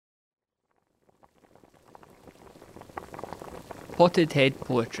Potted Head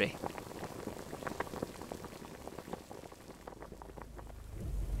Poetry.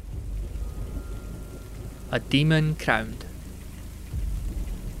 A Demon Crowned.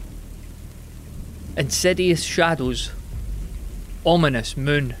 Insidious shadows, ominous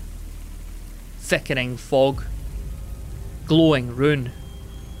moon, thickening fog, glowing rune,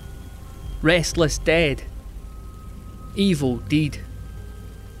 restless dead, evil deed,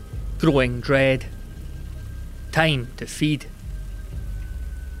 growing dread, time to feed.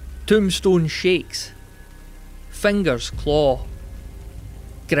 Tombstone shakes, fingers claw,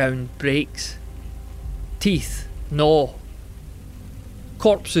 ground breaks, teeth gnaw,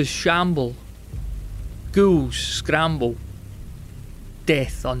 corpses shamble, ghouls scramble,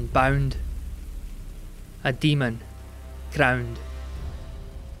 death unbound, a demon crowned.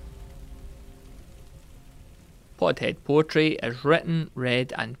 Potted Head Poetry is written,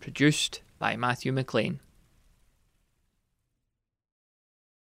 read and produced by Matthew McLean.